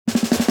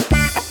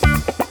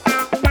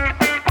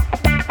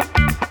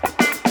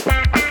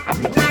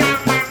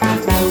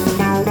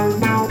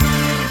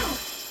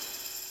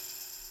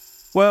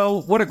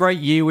Well, what a great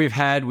year we've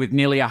had with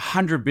nearly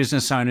 100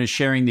 business owners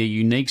sharing their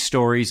unique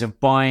stories of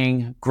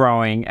buying,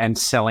 growing, and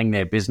selling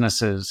their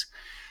businesses.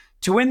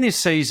 To end this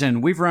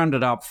season, we've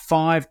rounded up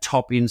 5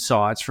 top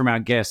insights from our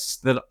guests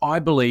that I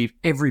believe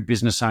every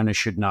business owner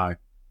should know.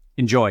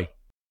 Enjoy.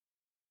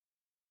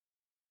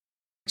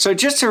 So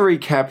just to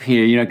recap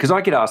here, because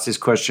I get asked this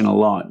question a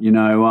lot,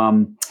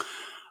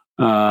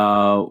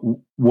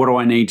 what do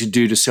I need to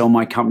do to sell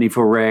my company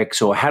for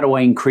X, or how do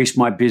I increase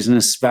my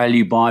business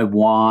value by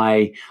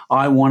Y?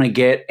 I want to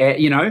get,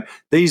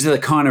 these are the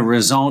kind of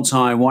results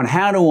I want.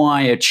 How do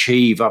I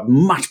achieve a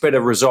much better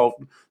result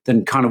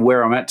than kind of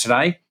where I'm at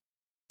today?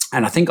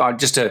 And I think I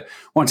just to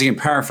once again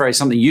paraphrase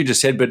something you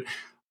just said, but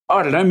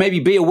I don't know, maybe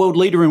be a world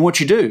leader in what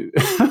you do.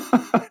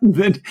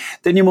 then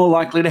you're more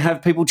likely to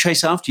have people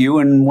chase after you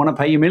and want to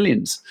pay you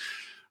millions.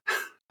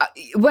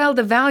 Well,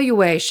 the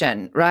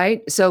valuation,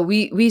 right? So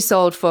we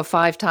sold for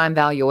 5-time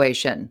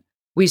valuation.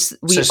 When you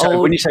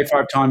say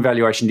 5-time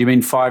valuation, do you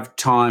mean 5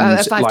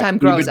 times? 5-time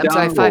gross. I'm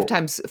sorry,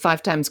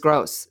 5 times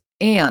gross.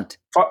 And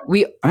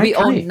we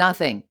owned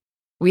nothing.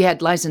 We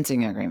had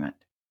licensing agreement.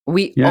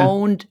 We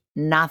owned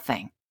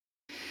nothing.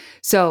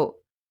 So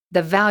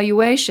the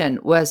valuation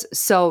was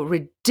so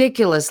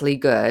ridiculously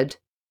good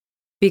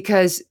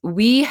because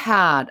we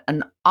had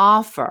an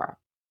offer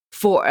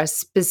for a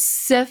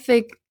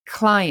specific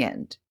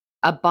client,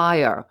 a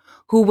buyer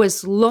who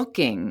was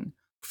looking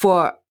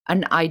for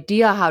an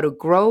idea how to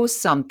grow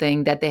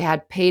something that they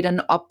had paid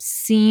an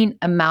obscene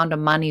amount of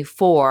money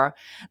for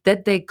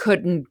that they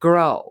couldn't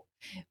grow.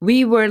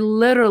 We were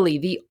literally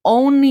the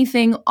only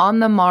thing on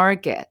the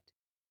market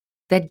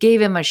that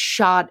gave him a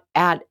shot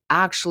at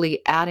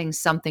actually adding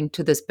something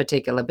to this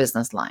particular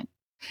business line.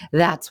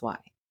 That's why.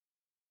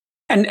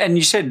 And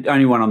you said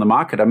only one on the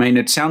market. I mean,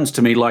 it sounds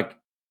to me like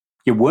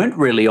you weren't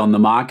really on the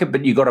market,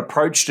 but you got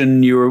approached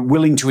and you were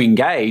willing to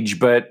engage,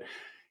 but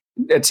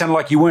it sounded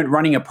like you weren't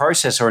running a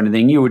process or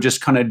anything. You were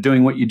just kind of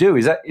doing what you do.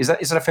 Is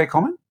that a fair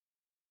comment?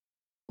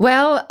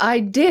 Well,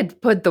 I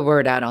did put the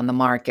word out on the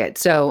market.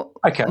 So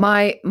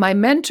my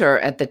mentor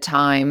at the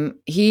time,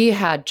 he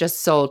had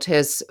just sold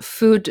his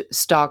food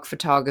stock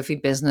photography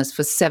business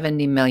for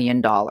 $70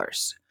 million.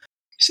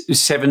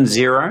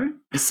 70?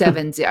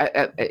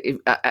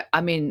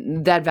 I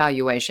mean, that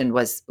valuation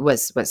was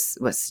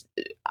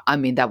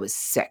that was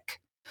sick.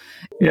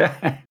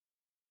 Yeah.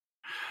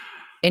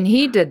 And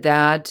he did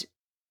that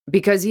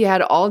because he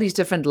had all these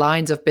different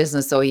lines of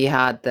business. So he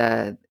had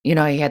the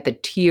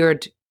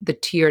tiered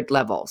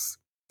levels.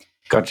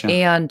 Gotcha.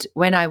 And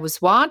when I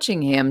was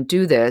watching him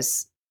do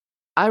this,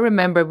 I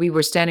remember we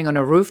were standing on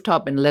a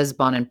rooftop in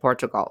Lisbon in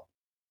Portugal.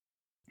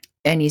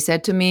 And he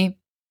said to me,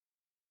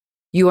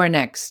 "You are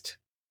next."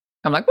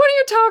 I'm like, "What are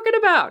you talking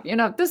about?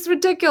 This is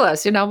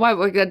ridiculous.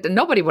 Why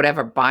nobody would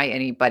ever buy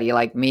anybody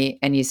like me."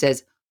 And he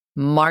says,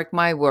 "Mark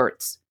my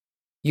words,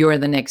 you're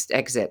the next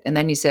exit." And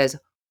then he says,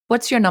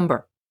 "What's your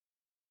number?"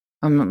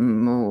 What do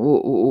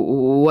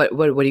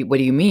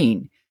you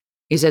mean?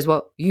 He says,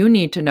 "Well, you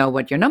need to know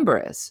what your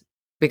number is,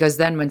 because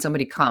then when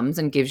somebody comes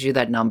and gives you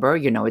that number,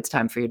 it's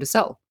time for you to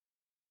sell."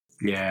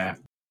 Yeah.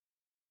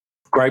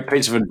 Great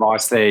piece of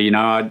advice there.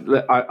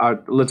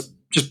 Let's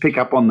just pick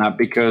up on that,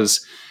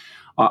 because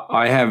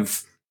I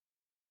have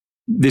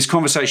this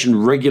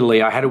conversation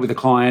regularly. I had it with a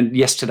client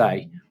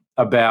yesterday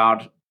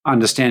about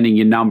understanding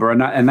your number,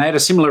 and they had a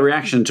similar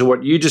reaction to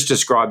what you just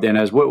described then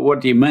as,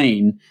 what do you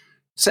mean?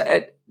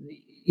 So,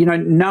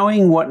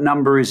 knowing what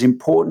number is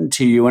important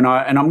to you, and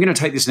I'm going to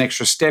take this an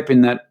extra step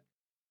in that.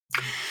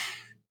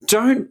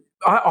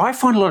 I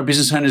find a lot of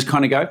business owners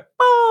kind of go,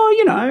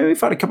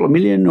 if I had a couple of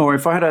million, or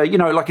if I had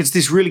it's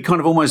this really kind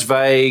of almost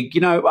vague,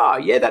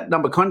 that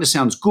number kind of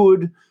sounds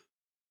good.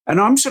 And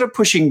I'm sort of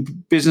pushing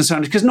business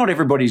owners, because not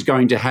everybody's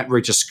going to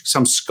reach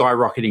some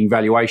skyrocketing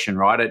valuation,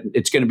 right?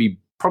 It's going to be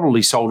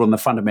probably sold on the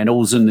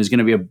fundamentals, and there's going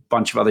to be a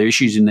bunch of other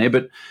issues in there.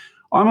 But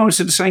I'm always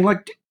sort of saying,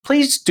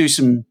 please do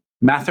some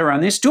math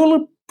around this.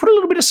 Put a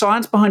little bit of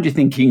science behind your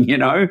thinking.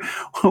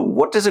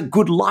 What does a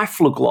good life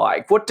look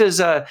like? What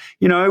does what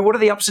are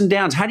the ups and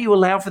downs? How do you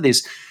allow for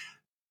this?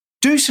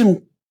 Do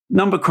some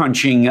number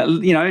crunching.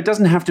 It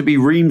doesn't have to be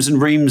reams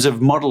and reams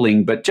of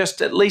modeling, but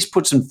just at least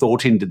put some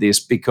thought into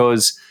this,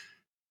 because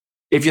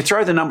if you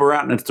throw the number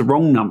out and it's the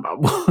wrong number,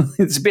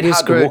 it's a bit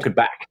hard to walk it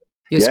back.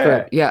 You're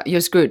screwed. Yeah, you're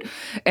screwed.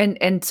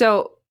 And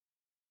so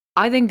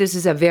I think this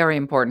is a very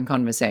important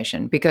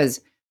conversation,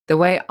 because the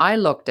way I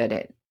looked at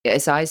it,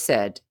 as I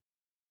said,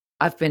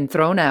 I've been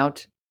thrown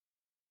out.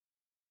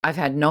 I've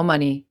had no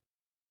money.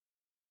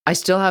 I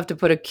still have to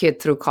put a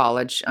kid through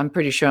college. I'm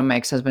pretty sure my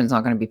ex-husband's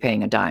not going to be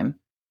paying a dime.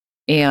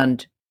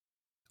 And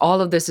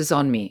all of this is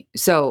on me.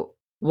 So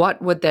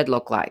what would that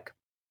look like?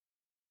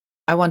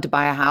 I want to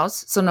buy a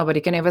house so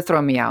nobody can ever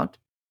throw me out.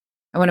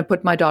 I want to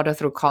put my daughter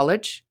through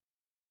college.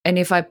 And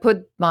if I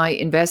put my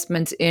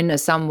investments in a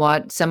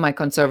somewhat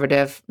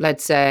semi-conservative,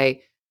 let's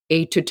say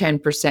 8 to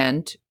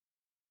 10%,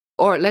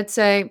 or let's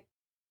say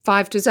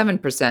 5 to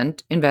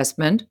 7%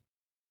 investment,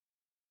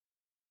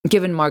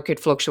 given market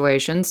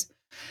fluctuations,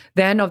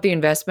 then of the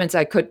investments,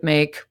 I could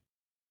make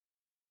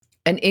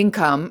an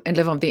income and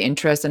live on the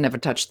interest and never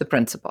touch the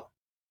principal.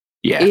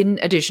 Yeah. In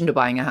addition to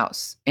buying a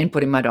house and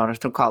putting my daughter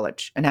through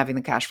college and having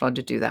the cash flow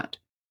to do that.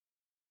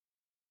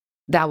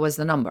 That was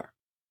the number.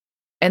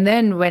 And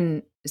then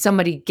when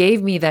somebody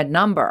gave me that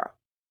number,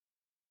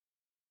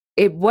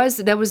 there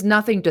was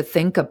nothing to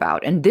think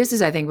about. And this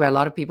is, I think, where a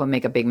lot of people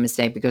make a big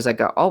mistake, because I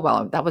go, oh,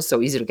 well, that was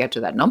so easy to get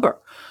to that number.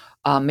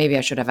 Maybe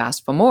I should have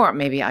asked for more.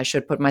 Maybe I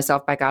should put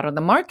myself back out on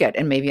the market.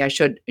 And maybe I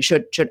should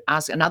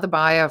ask another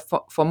buyer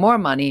for more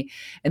money.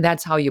 And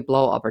that's how you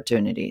blow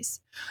opportunities.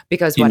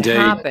 Because what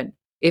happened,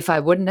 if I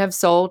wouldn't have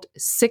sold,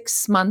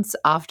 6 months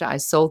after I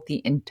sold,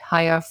 the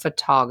entire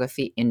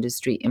photography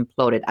industry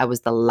imploded. I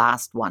was the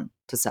last one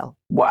to sell.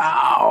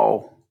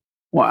 Wow.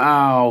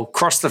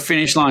 Crossed the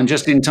finish line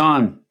just in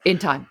time. In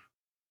time.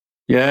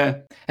 Yeah.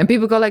 And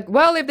people go like,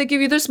 well, if they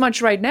give you this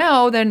much right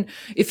now, then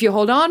if you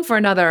hold on for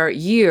another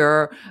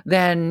year,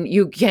 then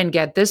you can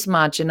get this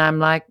much. And I'm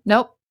like,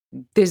 nope,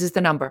 this is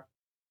the number,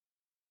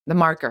 the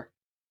marker.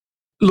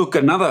 Look,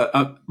 another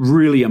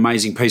really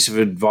amazing piece of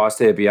advice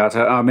there,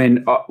 Beata. I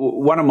mean,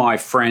 one of my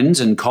friends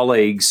and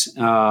colleagues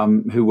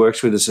who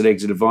works with us at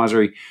Exit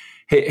Advisory,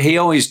 he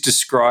always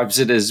describes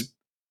it as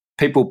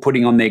people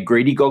putting on their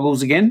greedy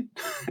goggles again.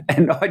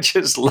 And I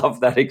just love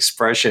that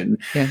expression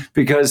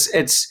because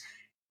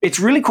it's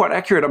really quite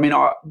accurate. I mean,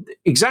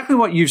 exactly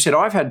what you've said.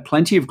 I've had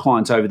plenty of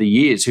clients over the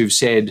years who've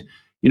said,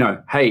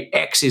 hey,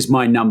 X is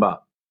my number.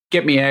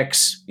 Get me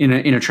X in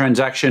a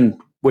transaction.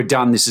 We're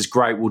done. This is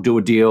great. We'll do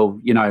a deal,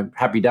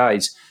 happy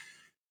days.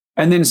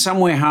 And then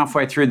somewhere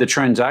halfway through the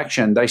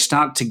transaction, they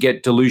start to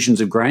get delusions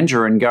of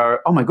grandeur and go,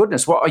 oh my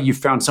goodness, you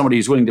found somebody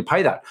who's willing to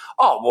pay that.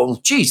 Oh, well,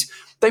 geez,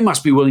 they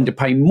must be willing to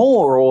pay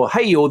more, or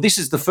hey, or this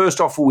is the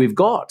first offer we've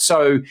got.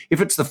 So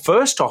if it's the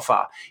first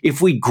offer, if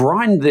we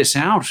grind this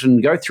out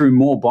and go through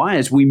more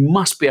buyers, we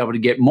must be able to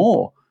get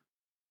more.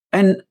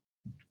 And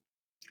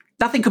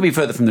nothing could be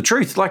further from the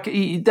truth. Like,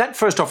 that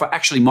first offer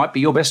actually might be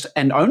your best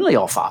and only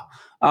offer.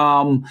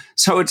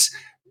 So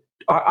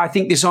I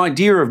think this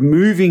idea of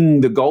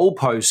moving the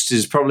goalpost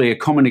is probably a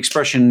common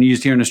expression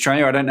used here in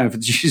Australia. I don't know if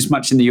it's used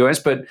much in the US,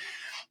 but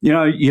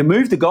you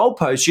move the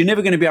goalpost, you're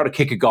never going to be able to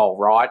kick a goal,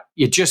 right?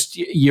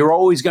 You're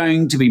always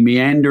going to be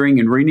meandering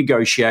and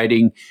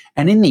renegotiating.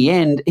 And in the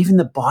end, even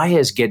the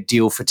buyers get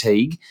deal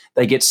fatigue.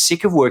 They get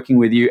sick of working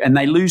with you and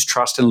they lose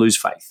trust and lose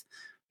faith.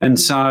 And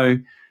so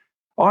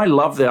I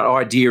love that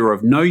idea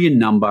of know your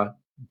number,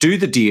 do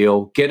the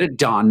deal, get it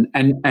done,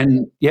 and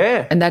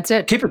that's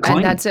it. Keep it clean.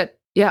 And that's it.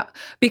 Yeah,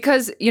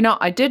 because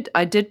I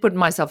did put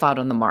myself out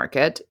on the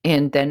market,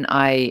 and then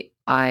I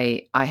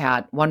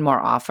had one more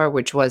offer,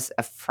 which was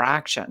a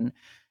fraction,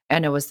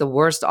 and it was the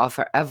worst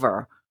offer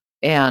ever,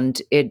 and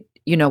it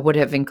would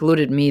have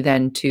included me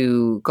then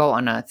to go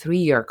on a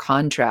 3-year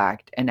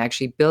contract and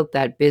actually build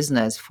that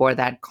business for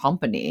that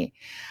company.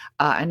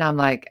 And I'm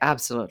like,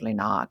 absolutely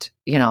not.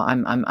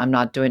 I'm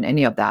not doing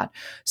any of that.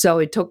 So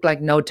it took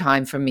like no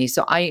time for me.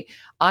 So I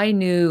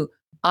knew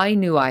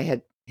I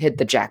had hit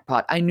the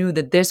jackpot. I knew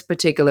that this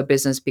particular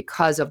business,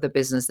 because of the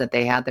business that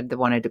they had that they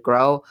wanted to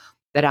grow,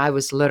 that I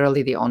was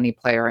literally the only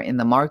player in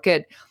the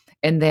market.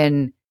 And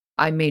then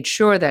I made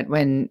sure that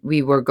when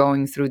we were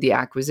going through the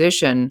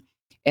acquisition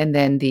and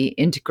then the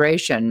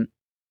integration,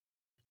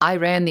 I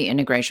ran the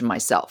integration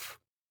myself.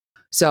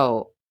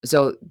 So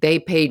they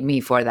paid me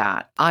for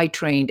that. I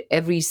trained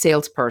every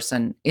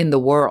salesperson in the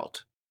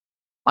world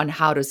on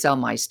how to sell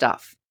my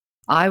stuff.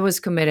 I was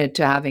committed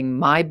to having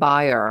my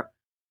buyer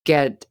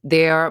get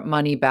their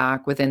money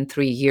back within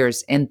 3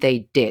 years, and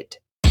they did.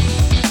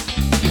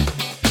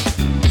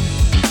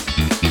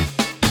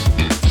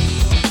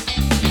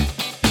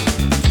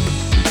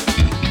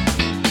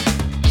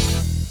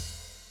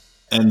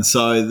 And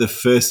so the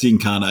first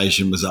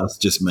incarnation was us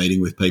just meeting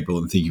with people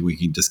and thinking we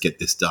can just get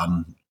this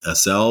done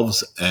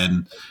ourselves.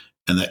 And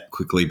that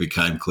quickly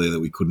became clear that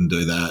we couldn't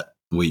do that.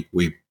 We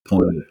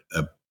appointed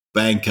a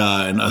banker,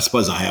 and I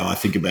suppose how I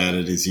think about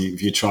it is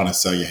if you're trying to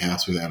sell your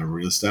house without a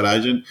real estate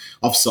agent.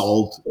 I've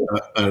sold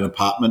an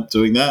apartment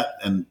doing that,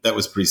 and that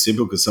was pretty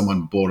simple because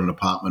someone bought an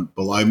apartment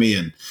below me,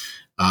 and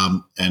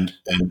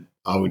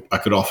I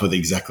could offer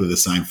exactly the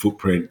same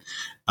footprint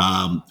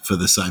for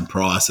the same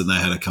price, and they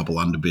had a couple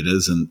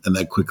underbidders, and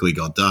that quickly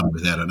got done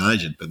without an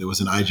agent. But there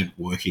was an agent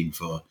working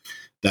for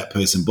that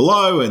person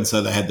below, and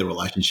so they had the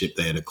relationship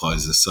there to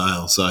close the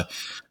sale. So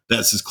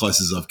that's as close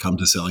as I've come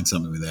to selling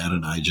something without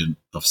an agent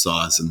of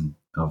size and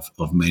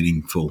of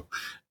meaningful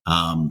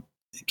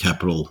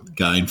capital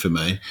gain for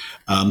me.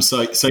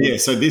 So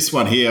this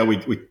one here,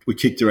 we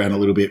kicked around a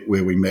little bit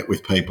where we met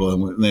with people,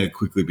 and then it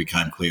quickly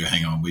became clear,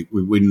 hang on,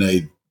 we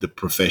need the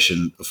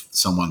profession of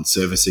someone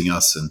servicing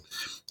us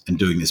and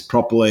doing this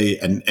properly.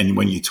 And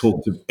when you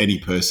talk to any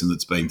person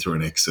that's been through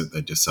an exit,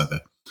 they just say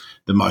that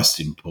the most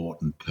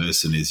important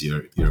person is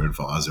your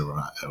advisor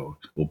or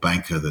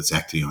banker that's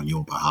acting on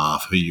your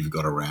behalf, who you've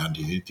got around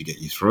you to get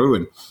you through.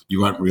 And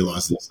you won't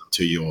realise this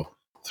until you're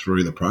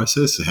through the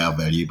process, how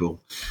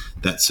valuable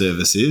that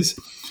service is.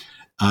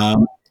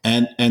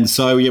 And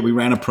so, we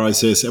ran a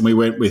process, and we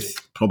went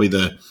with probably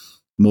the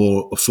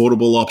more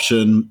affordable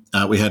option.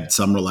 We had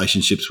some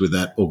relationships with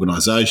that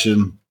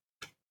organisation,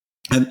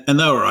 and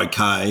they were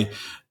okay.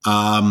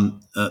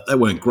 They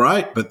weren't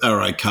great, but they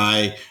were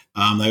okay.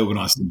 They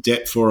organised some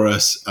debt for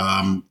us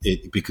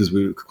because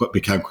we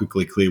became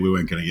quickly clear we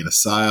weren't going to get a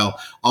sale.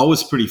 I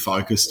was pretty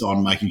focused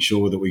on making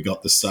sure that we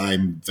got the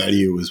same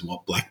value as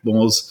what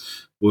Blackmores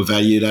were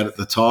valued at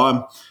the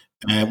time,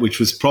 which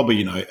was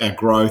probably, our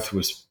growth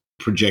was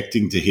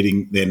projecting to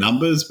hitting their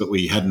numbers, but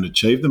we hadn't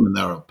achieved them, and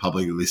they were a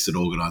publicly listed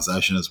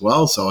organisation as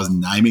well. So I was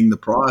naming the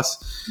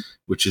price,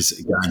 which is,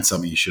 again,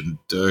 something you shouldn't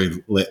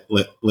do. Let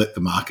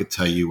the market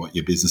tell you what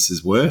your business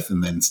is worth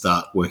and then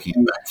start working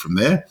it back from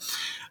there.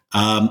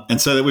 And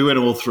so we went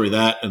all through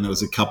that, and there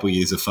was a couple of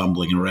years of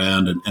fumbling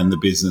around, and the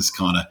business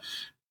kind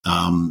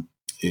of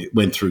it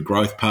went through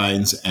growth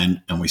pains, and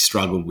we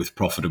struggled with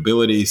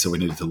profitability. So we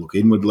needed to look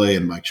inwardly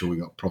and make sure we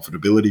got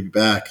profitability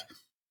back.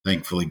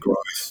 Thankfully,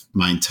 growth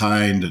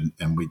maintained,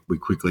 and we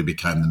quickly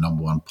became the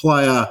number one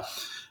player.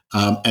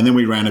 And then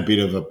we ran a bit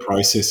of a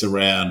process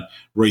around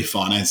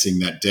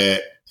refinancing that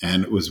debt,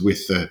 and it was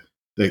with the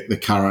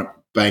current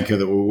banker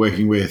that we were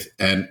working with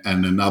and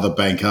another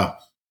banker.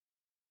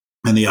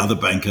 And the other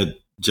banker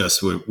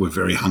just were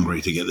very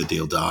hungry to get the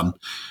deal done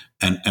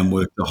and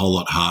worked a whole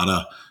lot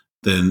harder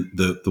than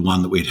the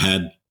one that we'd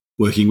had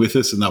working with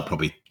us. And they were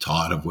probably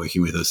tired of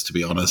working with us, to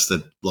be honest.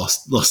 They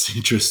lost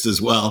interest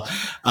as well.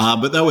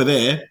 But they were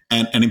there,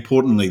 and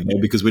importantly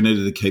there, because we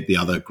needed to keep the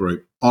other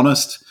group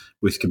honest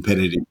with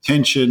competitive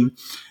tension,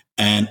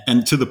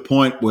 and to the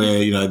point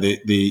where,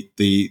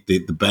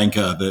 the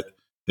banker that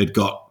had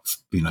got,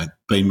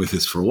 been with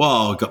us for a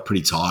while got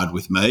pretty tired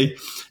with me.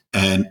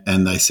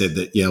 And they said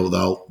that,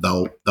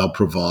 they'll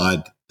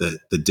provide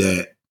the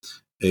debt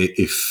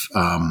if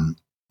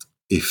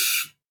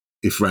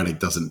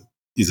Radek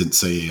isn't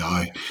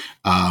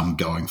CEO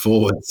going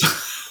forward.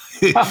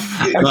 Okay.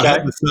 I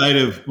had to say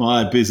to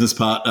my business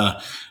partner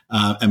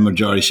and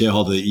majority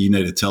shareholder, you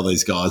need to tell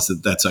these guys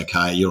that that's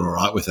okay. You're all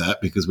right with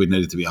that, because we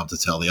needed to be able to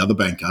tell the other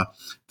banker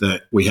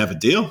that we have a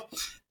deal.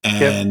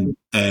 And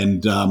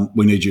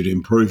we need you to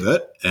improve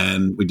it.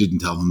 And we didn't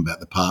tell them about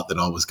the part that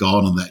I was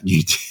gone on that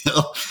new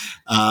deal.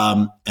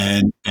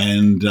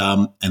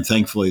 And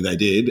thankfully they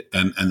did.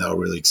 And they were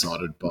really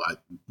excited by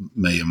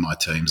me and my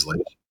team's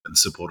leadership and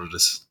supported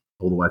us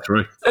all the way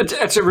through.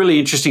 It's a really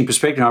interesting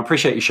perspective. I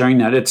appreciate you sharing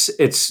that. It's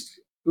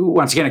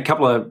once again, a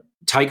couple of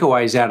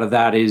takeaways out of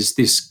that is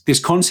this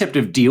concept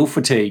of deal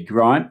fatigue,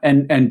 right?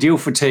 And deal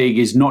fatigue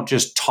is not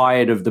just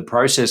tired of the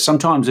process.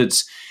 Sometimes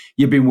it's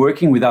you've been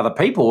working with other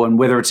people, and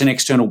whether it's an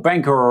external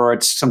banker or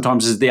it's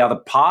sometimes it's the other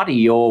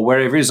party or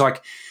wherever it is,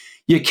 like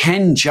you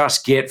can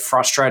just get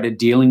frustrated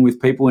dealing with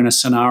people in a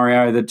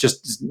scenario that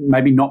just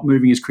maybe not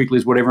moving as quickly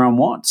as what everyone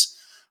wants.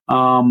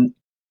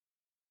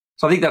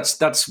 So I think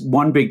that's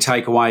one big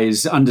takeaway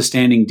is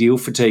understanding deal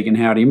fatigue and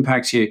how it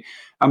impacts you.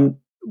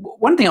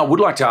 One thing I would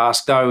like to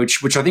ask though,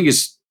 which I think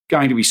is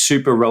going to be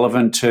super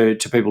relevant to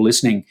people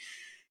listening,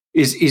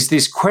 is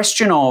this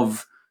question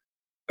of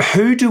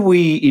who do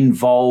we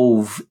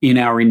involve in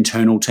our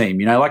internal team?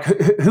 Like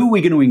who are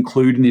we going to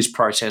include in this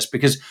process?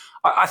 Because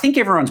I think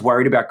everyone's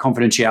worried about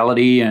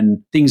confidentiality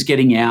and things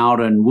getting out,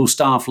 and will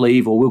staff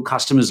leave or will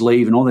customers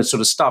leave and all that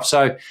sort of stuff.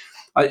 So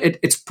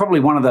it's probably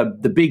one of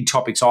the big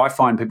topics I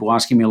find people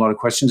asking me a lot of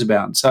questions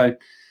about. So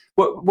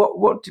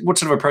what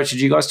sort of approach did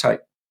you guys take?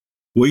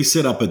 We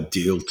set up a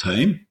deal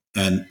team,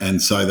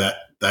 and so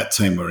that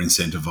team were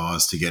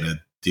incentivized to get a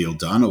deal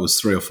done. It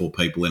was 3 or 4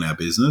 people in our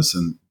business,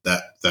 and they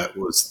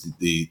were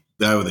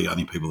the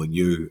only people that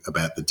knew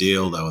about the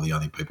deal. They were the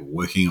only people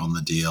working on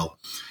the deal,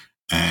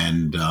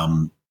 and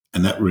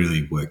that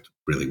really worked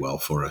really well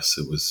for us.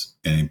 It was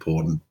an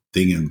important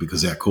thing, and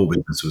because our core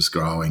business was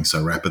growing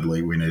so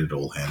rapidly, we needed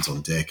all hands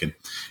on deck. And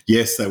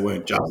yes, they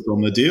weren't just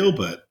on the deal,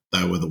 but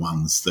they were the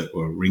ones that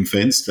were ring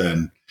fenced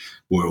and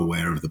were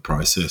aware of the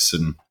process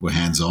and were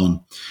hands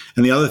on.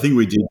 And the other thing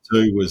we did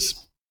too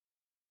was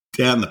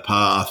down the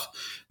path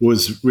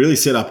was really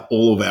set up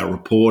all of our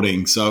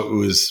reporting. So it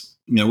was,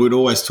 we'd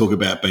always talk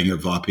about being a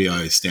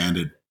IPO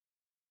standard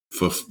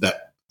for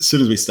that. As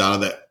soon as we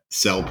started that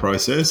sell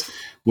process,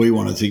 we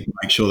wanted to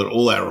make sure that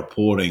all our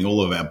reporting,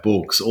 all of our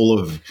books, all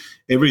of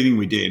everything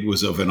we did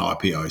was of an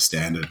IPO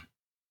standard.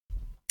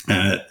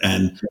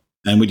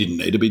 And we didn't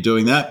need to be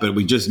doing that, but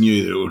we just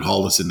knew that it would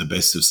hold us in the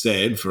best of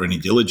stead for any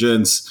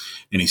diligence,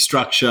 any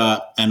structure,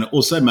 and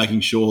also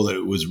making sure that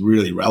it was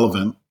really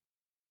relevant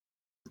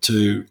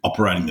to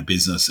operating the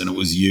business and it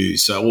was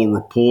used. So all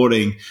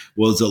reporting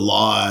was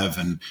alive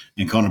and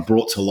kind of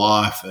brought to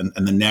life, and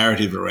the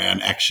narrative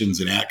around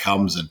actions and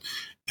outcomes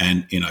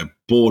and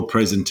board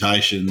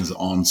presentations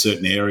on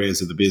certain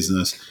areas of the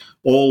business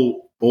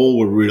all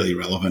were really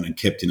relevant and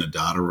kept in a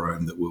data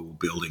room that we were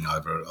building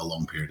over a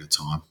long period of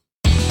time.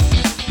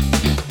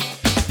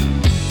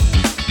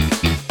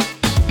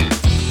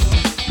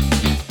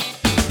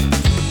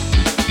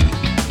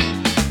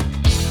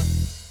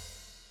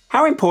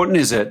 How important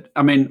is it?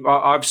 I mean,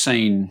 I've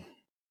seen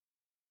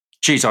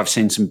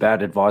some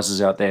bad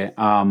advisors out there,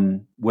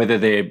 whether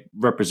they're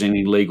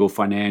representing legal,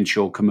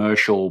 financial,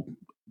 commercial,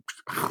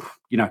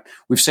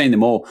 we've seen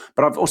them all.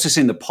 But I've also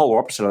seen the polar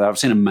opposite of that. I've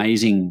seen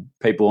amazing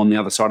people on the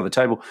other side of the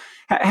table.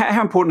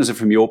 How important is it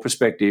from your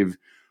perspective?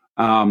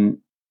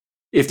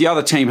 If the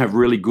other team have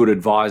really good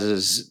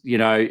advisors,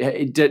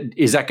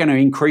 is that going to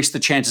increase the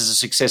chances of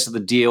success of the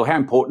deal? How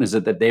important is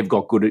it that they've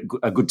got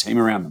a good team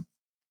around them?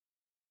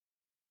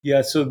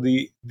 Yeah, so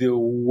the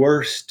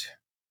worst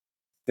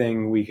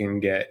thing we can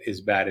get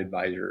is bad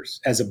advisors.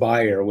 As a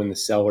buyer, when the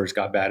seller's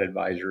got bad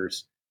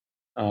advisors,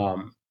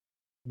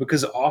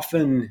 because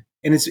often,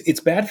 and it's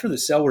bad for the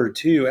seller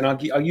too. And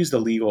I'll use the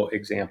legal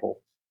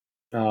example.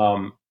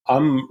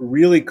 I'm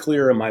really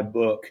clear in my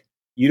book.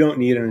 You don't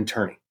need an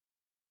attorney.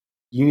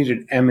 You need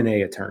an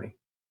M&A attorney,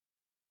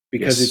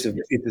 because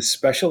it's a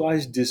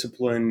specialized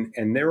discipline,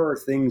 and there are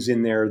things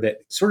in there that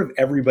sort of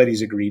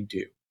everybody's agreed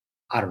to.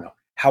 I don't know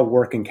how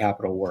working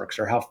capital works,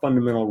 or how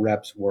fundamental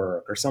reps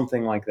work, or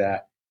something like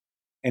that.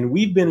 And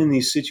we've been in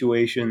these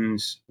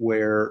situations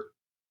where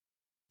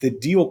the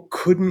deal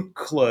couldn't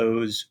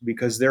close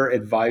because their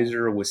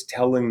advisor was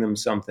telling them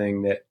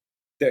something that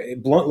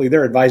bluntly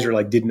their advisor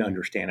didn't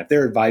understand. If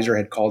their advisor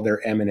had called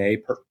their M&A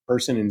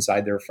person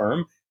inside their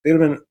firm, they'd have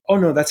been, oh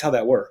no, that's how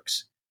that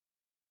works.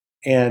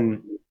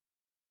 And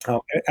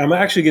I'm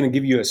actually going to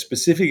give you a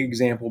specific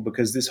example,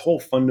 because this whole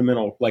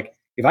fundamental,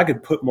 if I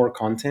could put more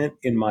content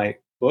in my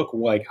book,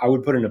 I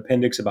would put an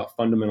appendix about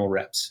fundamental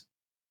reps.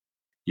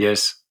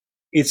 Yes.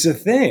 It's a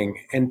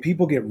thing, and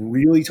people get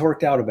really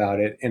torqued out about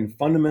it. And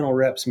fundamental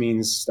reps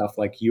means stuff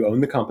like you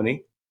own the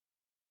company,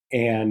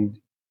 and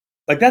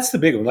that's the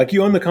big one.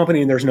 You own the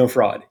company and there's no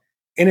fraud.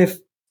 And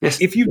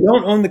if you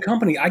don't own the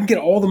company, I can get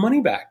all the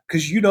money back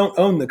because you don't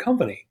own the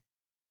company.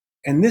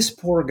 And this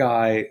poor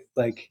guy,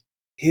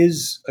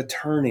 his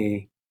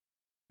attorney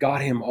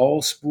got him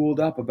all spooled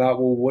up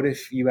about, well, what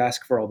if you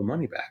ask for all the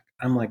money back?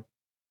 I'm like,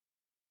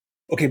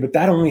 okay, but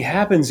that only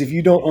happens if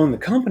you don't own the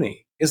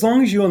company. As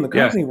long as you own the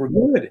company, we're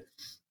good.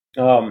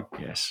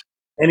 Yes.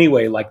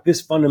 Anyway,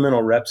 this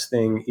fundamental reps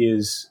thing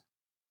is,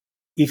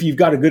 if you've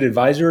got a good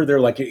advisor, they're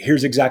like,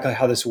 here's exactly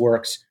how this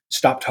works.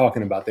 Stop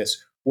talking about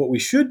this. What we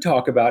should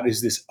talk about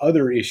is this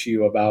other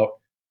issue about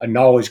a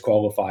knowledge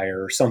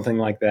qualifier or something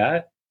like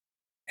that.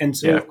 And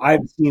so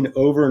I've seen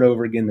over and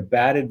over again, the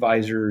bad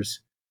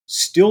advisors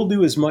still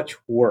do as much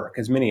work,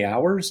 as many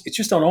hours. It's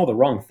just on all the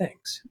wrong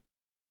things.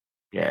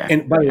 Yeah.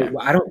 And by the way,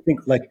 I don't think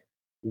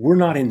we're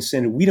not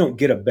incented. We don't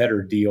get a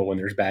better deal when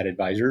there's bad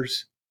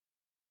advisors.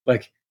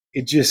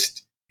 It's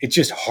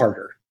just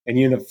harder, and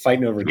you end up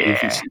fighting over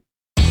goofy stuff.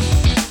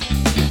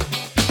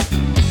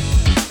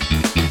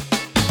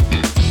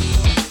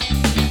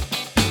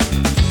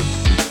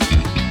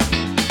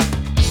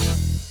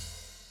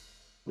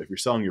 If you're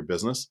selling your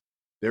business,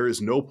 there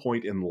is no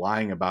point in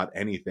lying about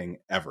anything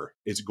ever.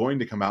 It's going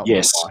to come out in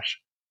the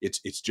wash.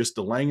 It's just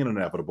delaying and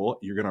inevitable.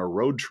 You're going to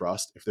erode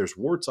trust. If there's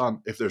warts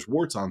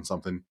on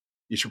something,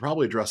 you should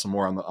probably address them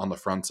more on the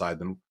front side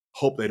than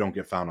hope they don't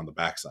get found on the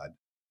backside.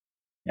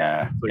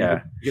 Yeah,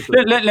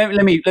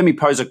 Let me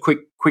pose a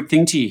quick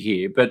thing to you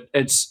here, but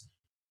it's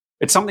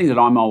something that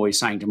I'm always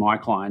saying to my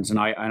clients, and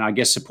I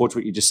guess supports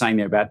what you're just saying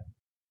there about.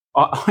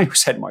 I always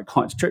say to my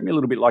clients, treat me a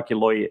little bit like your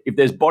lawyer. If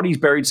there's bodies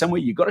buried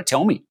somewhere, you've got to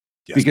tell me,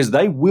 because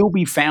they will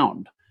be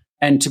found.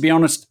 And to be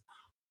honest,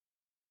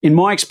 in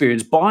my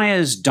experience,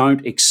 buyers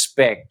don't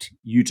expect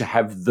you to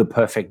have the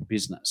perfect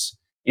business.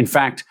 In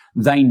fact,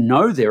 they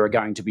know there are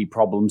going to be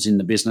problems in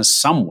the business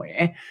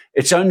somewhere.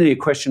 It's only a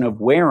question of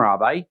where are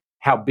they,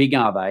 how big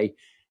are they,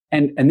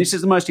 and this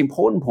is the most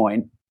important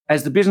point.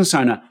 As the business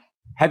owner,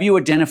 have you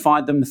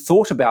identified them,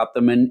 thought about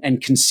them,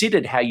 and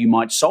considered how you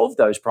might solve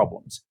those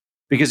problems?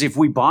 Because if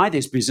we buy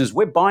this business,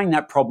 we're buying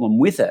that problem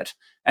with it.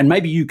 And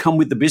maybe you come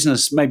with the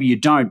business, maybe you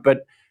don't.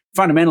 But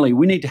fundamentally,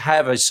 we need to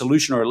have a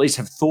solution, or at least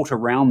have thought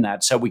around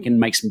that, so we can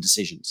make some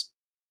decisions.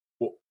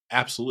 Well,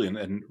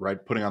 absolutely. And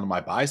right, putting on my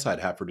buy side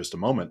hat for just a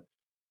moment,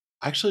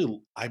 actually,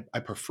 I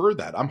prefer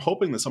that. I'm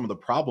hoping that some of the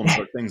problems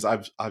are things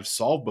I've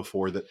solved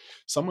before, that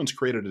someone's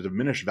created a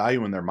diminished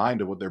value in their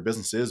mind of what their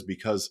business is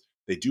because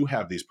they do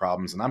have these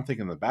problems. And I'm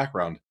thinking in the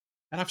background,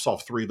 and I've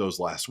solved 3 of those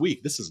last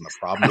week. This isn't a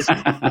problem.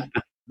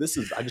 This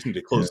is I just need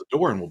to close the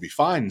door and we'll be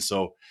fine.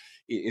 So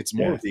it's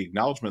more of the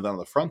acknowledgement than on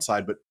the front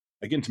side. But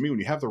again, to me, when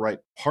you have the right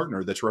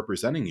partner that's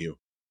representing you,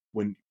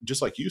 when,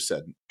 just like you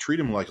said, treat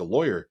them like a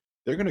lawyer,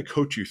 they're going to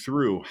coach you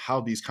through how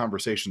these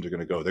conversations are going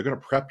to go. They're going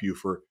to prep you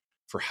for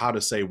how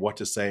to say, what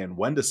to say, and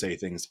when to say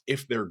things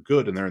if they're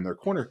good and they're in their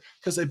corner,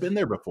 because they've been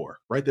there before,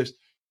 right? There's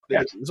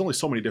only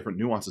so many different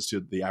nuances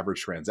to the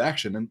average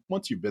transaction. And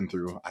once you've been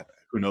through,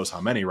 who knows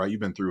how many, right? You've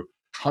been through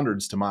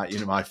hundreds to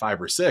my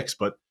 5 or 6,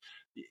 but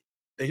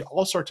they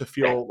all start to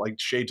feel like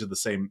shades of the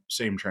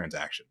same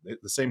transaction,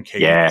 the same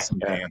cadence,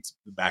 dance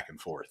back and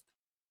forth.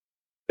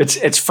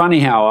 It's funny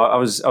how I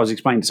was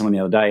explaining to someone the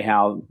other day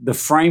how the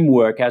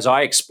framework, as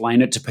I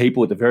explain it to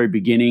people at the very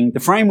beginning, the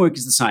framework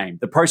is the same.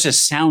 The process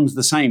sounds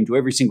the same to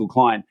every single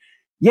client.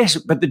 Yes,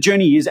 but the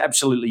journey is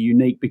absolutely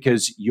unique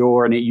because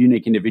you're a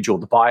unique individual.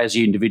 The buyer's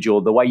individual.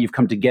 The way you've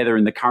come together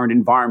in the current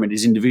environment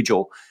is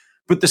individual.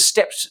 But the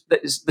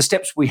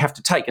steps we have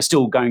to take are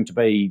still going to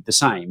be the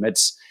same.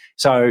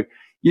 So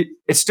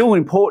it's still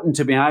important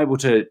to be able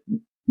to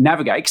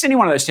navigate, because any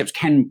one of those steps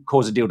can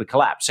cause a deal to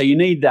collapse. So you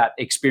need that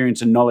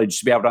experience and knowledge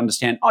to be able to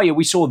understand, oh yeah,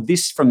 we saw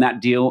this from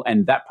that deal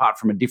and that part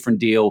from a different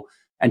deal,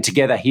 and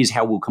together here's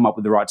how we'll come up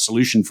with the right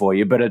solution for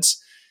you. But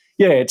it's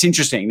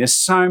interesting. There's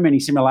so many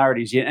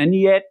similarities yet, and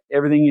yet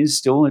everything is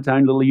still its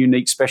own little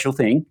unique special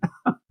thing.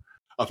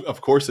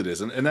 Of course it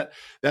is. And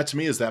that to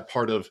me is that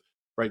part of,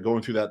 right,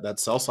 going through that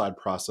sell side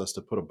process.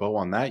 To put a bow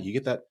on that, you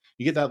get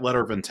that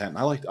letter of intent.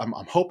 And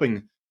I'm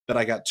hoping that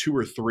I got 2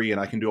 or 3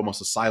 and I can do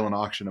almost a silent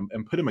auction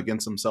and put them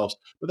against themselves.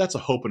 But that's a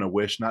hope and a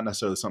wish, not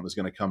necessarily something that's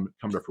going to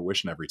come to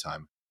fruition every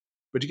time.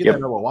 But you get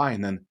that LOI,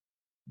 and then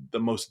the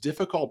most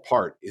difficult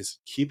part is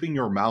keeping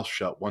your mouth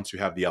shut once you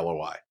have the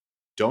LOI.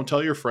 Don't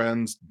tell your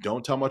friends.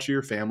 Don't tell much of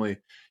your family.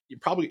 You're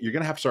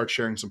going to have to start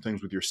sharing some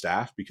things with your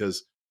staff,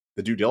 because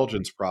the due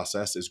diligence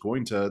process is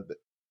going to,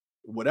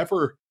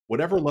 whatever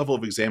level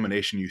of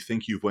examination you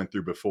think you've went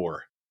through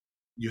before,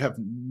 you have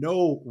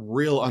no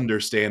real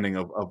understanding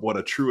of what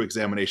a true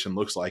examination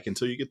looks like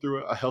until you get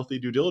through a healthy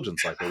due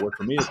diligence cycle. Where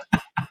for me,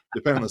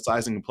 depending on the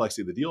size and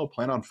complexity of the deal,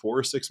 plan on 4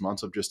 or 6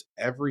 months of just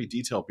every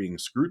detail being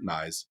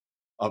scrutinized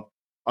of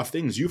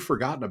things you've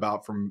forgotten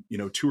about from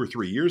 2 or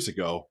 3 years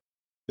ago,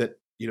 that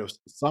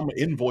some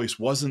invoice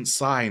wasn't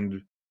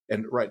signed.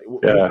 And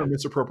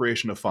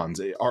misappropriation of funds?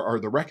 Are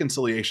the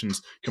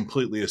reconciliations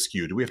completely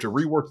askew? Do we have to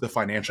rework the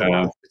financial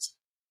markets?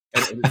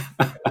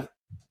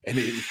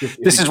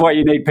 This is why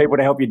you need people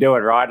to help you do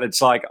it, right?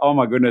 It's like, oh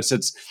my goodness,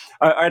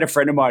 I had a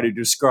friend of mine who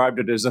described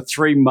it as a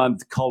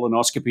 3-month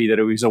colonoscopy that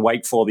he was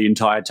awake for the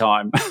entire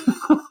time.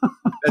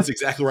 That's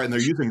exactly right. And they're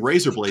using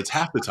razor blades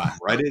half the time,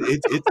 right?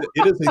 It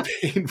is a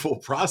painful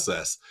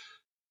process,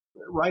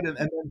 right? And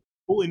then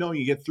fully knowing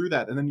you get through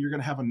that, and then you're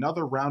going to have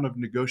another round of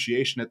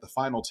negotiation at the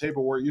final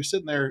table, where you're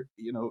sitting there,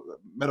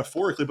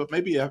 metaphorically, but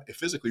maybe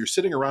physically, you're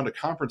sitting around a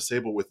conference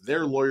table with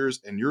their lawyers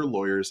and your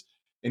lawyers,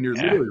 and you're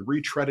literally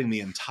retreading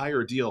the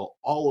entire deal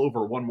all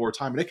over one more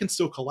time, and it can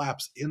still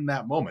collapse in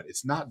that moment.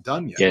 It's not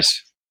done yet.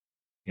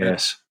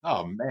 Yes.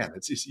 Oh man,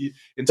 it's just,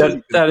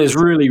 that is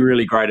really,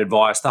 really great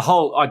advice.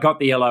 I got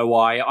the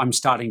LOI, I'm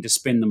starting to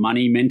spend the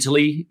money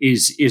mentally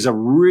is a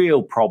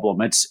real problem.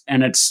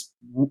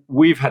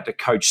 We've had to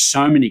coach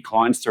so many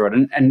clients through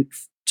it, and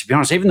to be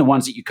honest, even the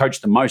ones that you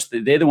coach the most,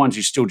 they're the ones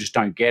who still just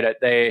don't get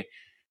it.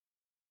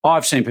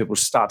 I've seen people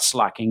start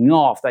slacking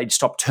off. They'd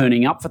stop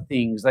turning up for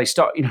things. They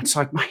start, it's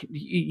like, mate,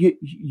 you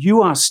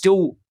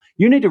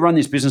need to run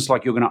this business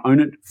like you're going to own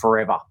it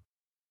forever.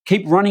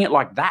 Keep running it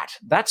like that.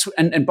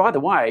 And by the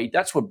way,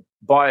 that's what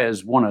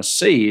buyers want to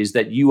see, is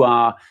that you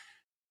are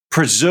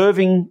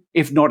preserving,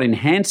 if not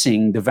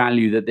enhancing, the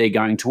value that they're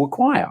going to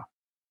acquire.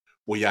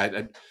 Well,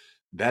 yeah,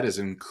 that is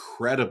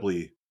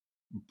incredibly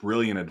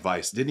brilliant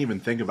advice. Didn't even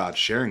think about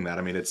sharing that.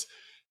 I mean,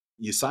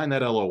 you sign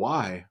that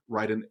LOI,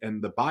 right?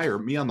 And the buyer,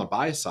 me on the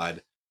buy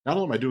side, not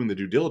only am I doing the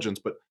due diligence,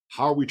 but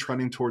how are we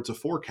trending towards a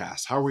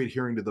forecast? How are we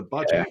adhering to the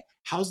budget? Yeah.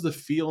 How's the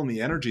feel and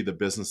the energy of the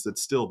business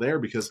that's still there?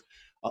 Because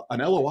an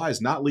LOI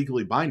is not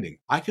legally binding.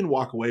 I can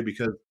walk away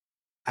because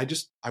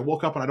I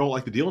woke up and I don't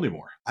like the deal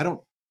anymore. I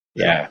don't.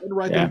 Yeah.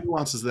 Right. There are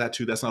nuances of that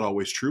too. That's not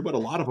always true, but a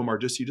lot of them are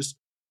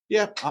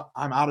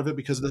I'm out of it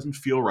because it doesn't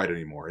feel right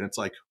anymore. And it's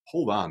like,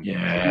 hold on.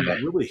 Yeah.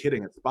 You're really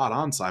hitting it spot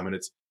on, Simon.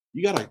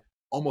 You got to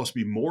almost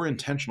be more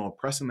intentional in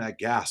pressing that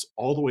gas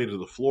all the way to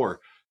the floor.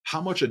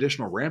 How much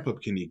additional ramp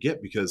up can you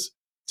get? Because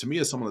to me,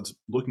 as someone that's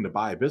looking to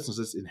buy a business,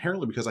 it's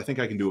inherently because I think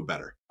I can do it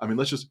better. I mean,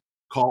 let's just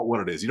call it what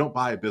it is. You don't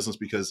buy a business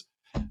because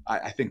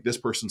I think this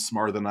person's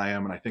smarter than I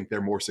am, and I think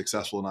they're more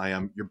successful than I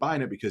am. You're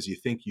buying it because you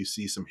think you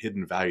see some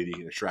hidden value that you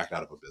can extract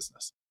out of a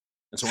business.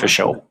 And so for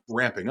sure,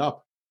 ramping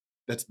up,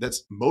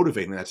 that's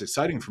motivating. That's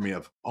exciting for me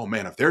of, oh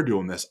man, if they're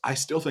doing this, I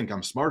still think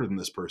I'm smarter than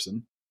this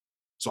person.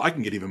 So I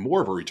can get even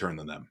more of a return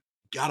than them.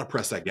 Got to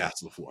press that gas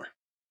to the floor.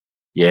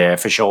 Yeah,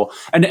 for sure.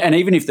 And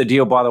even if the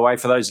deal, by the way,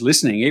 for those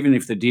listening, even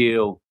if the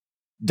deal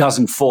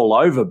doesn't fall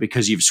over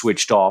because you've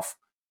switched off,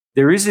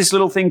 there is this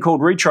little thing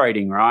called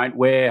retrading, right?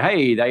 Where,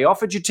 hey, they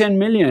offered you 10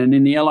 million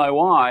in the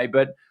LOI,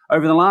 but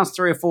over the last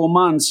 3 or 4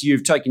 months,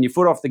 you've taken your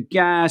foot off the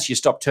gas, you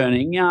stopped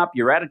turning up,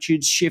 your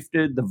attitude's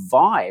shifted, the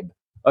vibe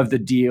of the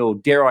deal,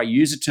 dare I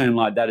use a term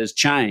like that, has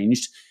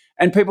changed.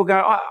 And people go,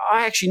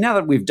 I actually, now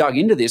that we've dug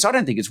into this, I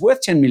don't think it's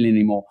worth 10 million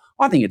anymore.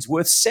 I think it's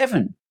worth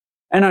 7.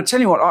 And I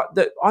tell you what,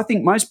 I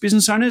think most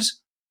business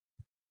owners,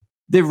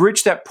 they've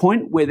reached that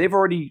point where they're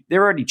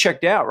already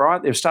checked out,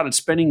 right? They've started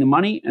spending the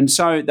money, and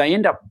so they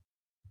end up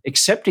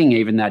accepting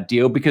even that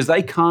deal because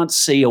they can't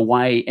see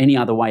any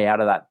other way out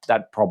of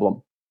that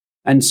problem.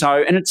 And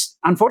it's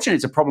unfortunately,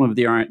 it's a problem of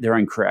their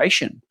own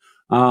creation.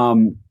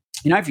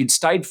 If you'd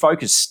stayed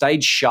focused,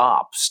 stayed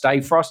sharp,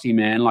 stay frosty,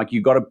 man, like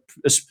you've got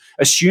to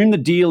assume the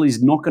deal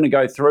is not going to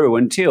go through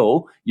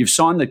until you've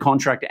signed the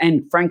contract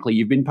and, frankly,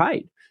 you've been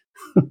paid.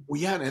 Well,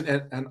 yeah,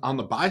 and on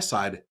the buy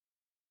side,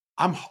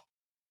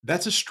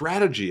 that's a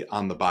strategy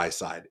on the buy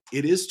side.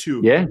 It is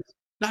to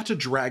not to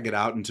drag it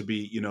out and to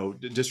be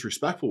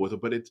disrespectful with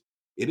it, but it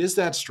is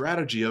that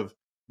strategy of,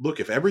 look,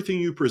 if everything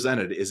you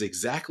presented is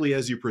exactly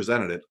as you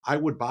presented it, I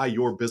would buy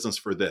your business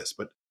for this.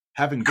 But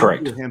Having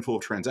been through a handful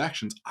of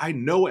transactions, I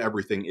know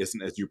everything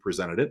isn't as you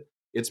presented it.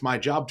 It's my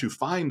job to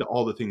find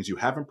all the things you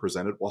haven't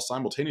presented while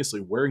simultaneously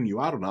wearing you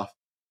out enough.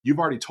 You've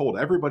already told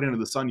everybody under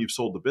the sun you've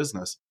sold the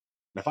business.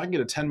 And if I can get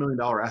a $10 million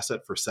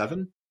asset for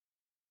 7,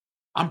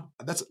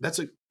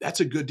 that's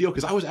a good deal,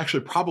 because I was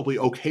actually probably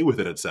okay with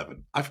it at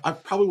 7. I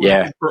probably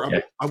I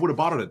would have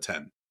bought it at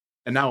 10.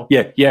 And now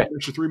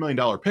extra $3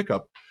 million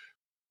pickup,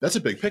 that's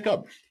a big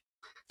pickup.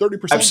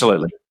 30%.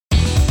 Absolutely.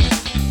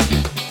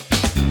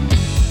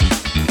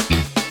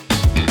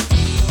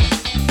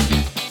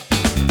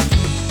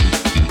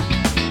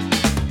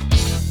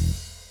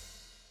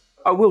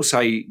 I will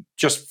say,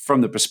 just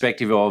from the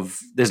perspective of,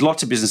 there's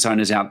lots of business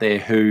owners out there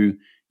who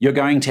you're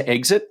going to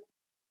exit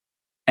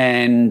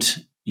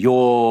and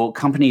your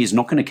company is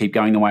not going to keep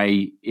going the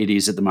way it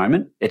is at the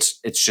moment.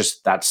 It's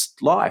just, that's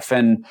life.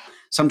 And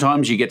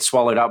sometimes you get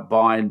swallowed up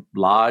by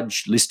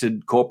large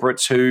listed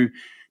corporates who,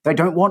 they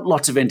don't want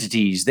lots of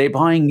entities. They're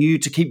buying you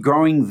to keep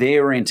growing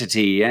their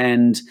entity.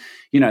 And,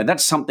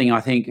 that's something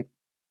I think,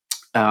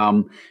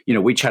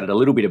 we chatted a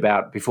little bit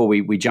about before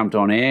we jumped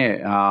on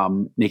air,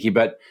 Nikki,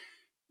 but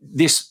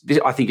this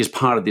I think is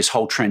part of this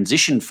whole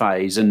transition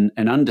phase, and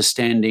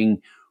understanding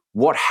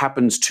what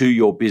happens to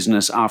your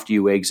business after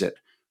you exit.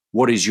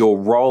 What is your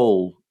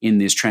role in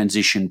this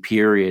transition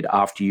period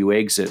after you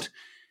exit?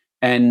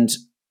 And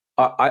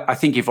I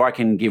think if I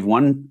can give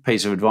one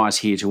piece of advice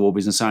here to all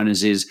business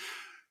owners is,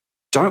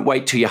 don't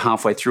wait till you're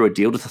halfway through a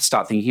deal to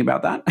start thinking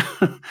about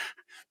that.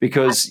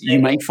 Because you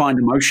may find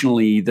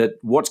emotionally that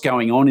what's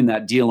going on in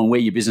that deal and where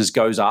your business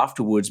goes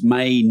afterwards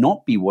may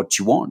not be what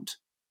you want.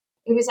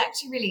 It was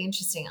actually really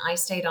interesting. I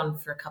stayed on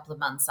for a couple of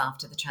months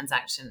after the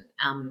transaction.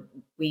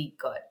 We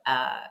got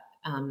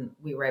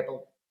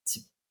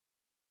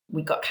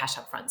cash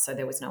up front, so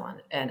there was no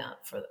earn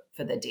out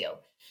for the deal.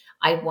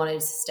 I wanted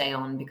to stay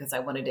on because I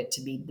wanted it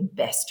to be the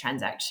best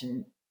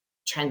transition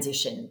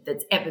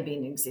that's ever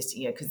been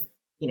existing, because,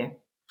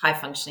 high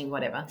functioning,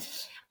 whatever.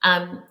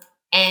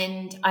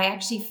 And I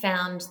actually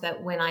found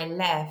that when I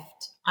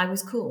left, I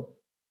was cool.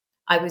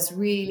 I was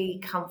really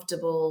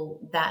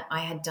comfortable that I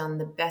had done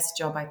the best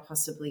job I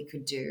possibly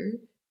could do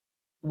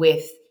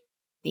with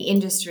the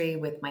industry,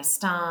 with my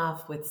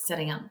staff, with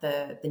setting up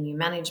the new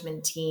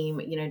management team,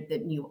 the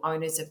new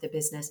owners of the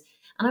business.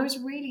 And I was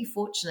really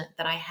fortunate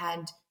that I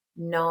had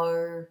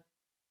no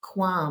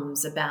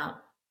qualms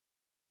about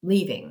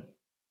leaving.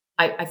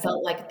 I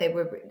felt like they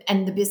were,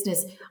 and the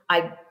business,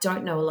 I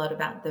don't know a lot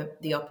about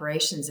the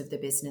operations of the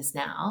business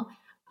now.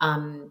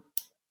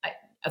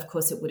 Of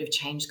course, it would have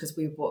changed because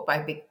we were bought by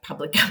a big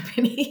public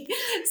company.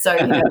 So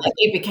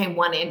it became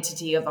one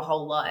entity of a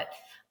whole lot.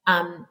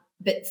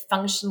 But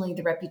functionally,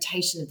 the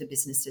reputation of the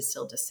business has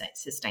still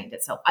sustained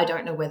itself. I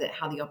don't know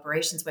how the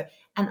operations were.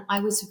 And I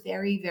was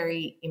very,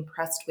 very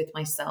impressed with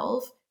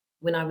myself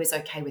when I was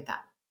okay with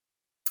that.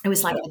 It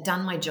was like I'd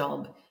done my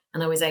job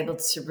and I was able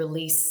to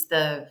release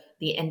the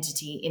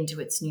entity into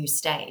its new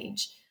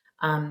stage,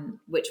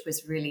 which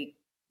was really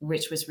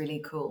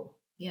cool.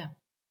 Yeah.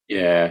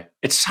 Yeah,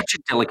 it's such a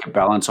delicate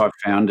balance. I've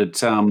found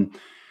it.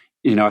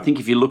 I think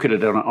if you look at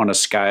it on a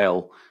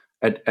scale,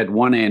 at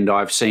one end,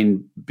 I've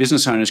seen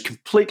business owners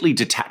completely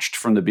detached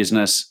from the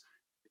business.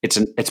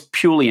 It's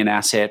purely an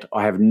asset.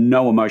 I have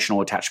no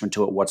emotional attachment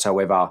to it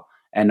whatsoever,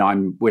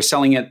 and we're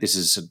selling it. This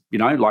is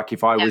like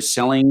if I was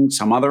selling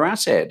some other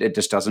asset, it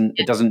just doesn't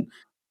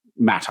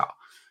matter.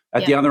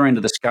 At the other end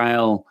of the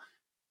scale,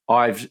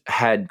 I've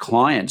had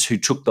clients who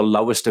took the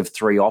lowest of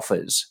 3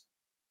 offers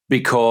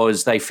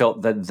because they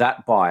felt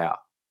that buyer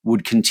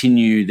would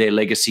continue their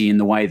legacy in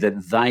the way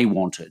that they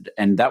wanted.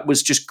 And that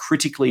was just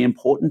critically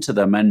important to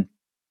them. And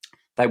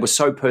they were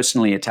so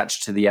personally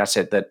attached to the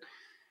asset that,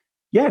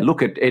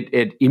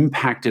 it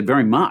impacted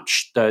very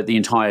much the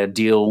entire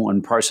deal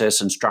and process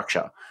and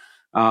structure.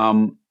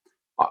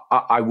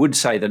 I would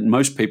say that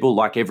most people,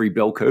 like every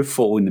bell curve,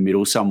 fall in the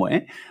middle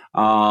somewhere.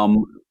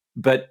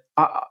 But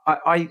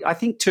I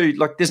think too,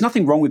 like, there's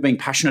nothing wrong with being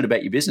passionate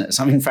about your business.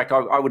 I mean, in fact,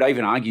 I would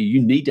even argue you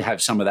need to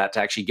have some of that to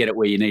actually get it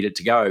where you need it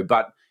to go.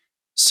 But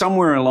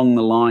somewhere along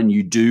the line,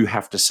 you do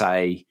have to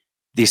say,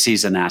 this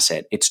is an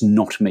asset. It's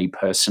not me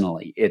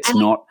personally. It's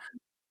not.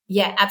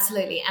 Yeah,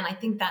 absolutely. And I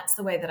think that's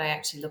the way that I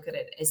actually look at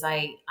it, is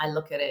I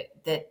look at it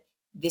that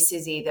this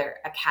is either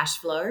a cash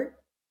flow,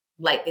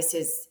 like this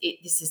is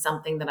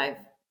something that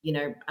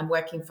I'm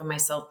working for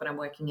myself, but I'm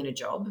working in a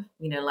job,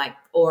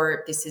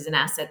 or this is an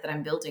asset that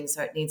I'm building,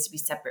 so it needs to be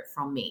separate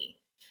from me.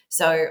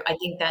 So I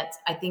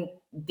think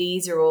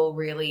these are all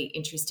really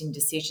interesting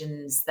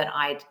decisions that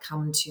I'd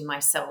come to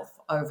myself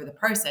over the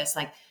process.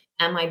 Like,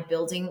 am I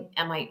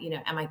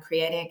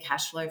creating a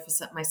cash flow for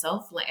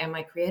myself? Like, am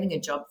I creating a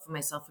job for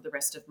myself for the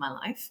rest of my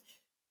life,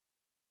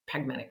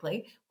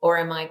 pragmatically? Or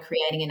am I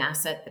creating an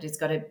asset that has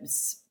got to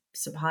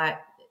survive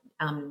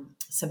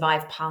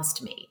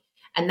past me?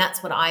 And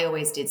that's what I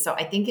always did. So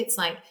I think it's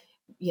like,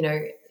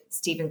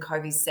 Stephen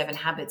Covey's 7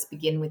 habits: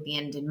 begin with the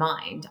end in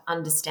mind,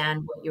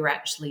 understand what you're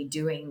actually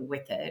doing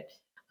with it.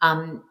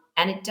 And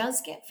it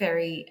does get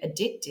very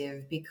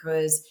addictive,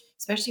 because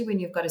especially when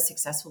you've got a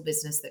successful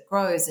business that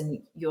grows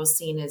and you're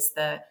seen as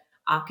the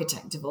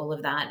architect of all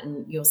of that,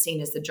 and you're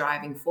seen as the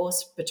driving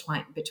force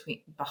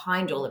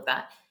behind all of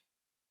that.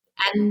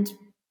 And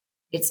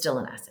it's still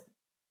an asset.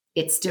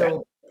 It's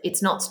still,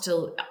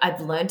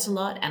 I've learned a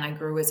lot, and I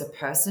grew as a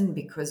person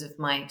because of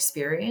my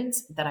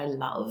experience that I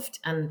loved.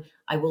 And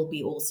I will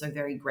be also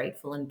very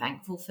grateful and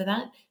thankful for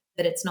that,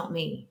 but it's not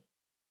me,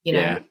 you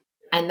know?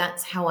 And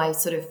that's how I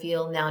sort of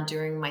feel now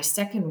during my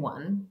second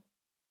one,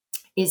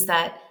 is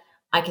that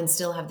I can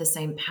still have the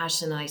same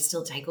passion, and I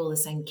still take all the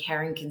same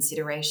care and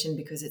consideration,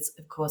 because it's,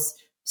 of course,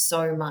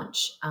 so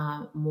much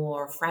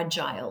more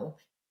fragile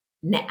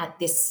at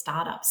this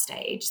startup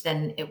stage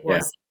than it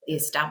was the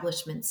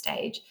establishment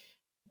stage.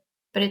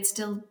 But it's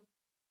still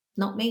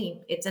not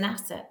me. It's an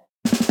asset.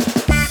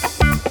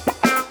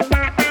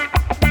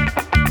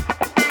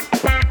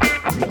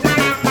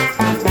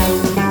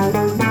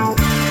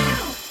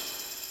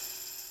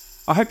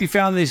 I hope you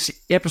found this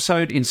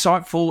episode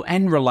insightful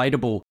and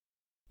relatable.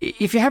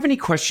 If you have any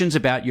questions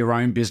about your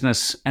own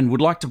business and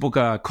would like to book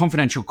a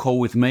confidential call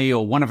with me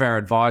or one of our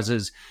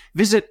advisors,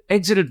 visit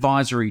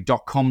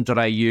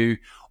exitadvisory.com.au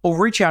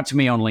or reach out to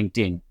me on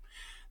LinkedIn.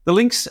 The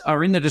links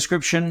are in the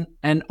description.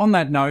 And on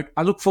that note,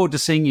 I look forward to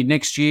seeing you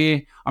next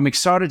year. I'm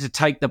excited to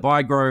take the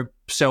Buy, Grow,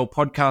 Sell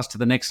podcast to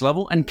the next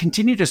level and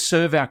continue to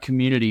serve our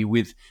community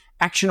with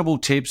actionable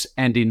tips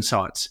and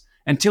insights.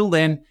 Until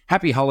then,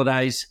 happy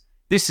holidays.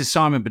 This is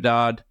Simon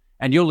Bedard,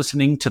 and you're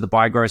listening to the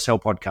Buy, Grow, Sell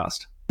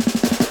podcast.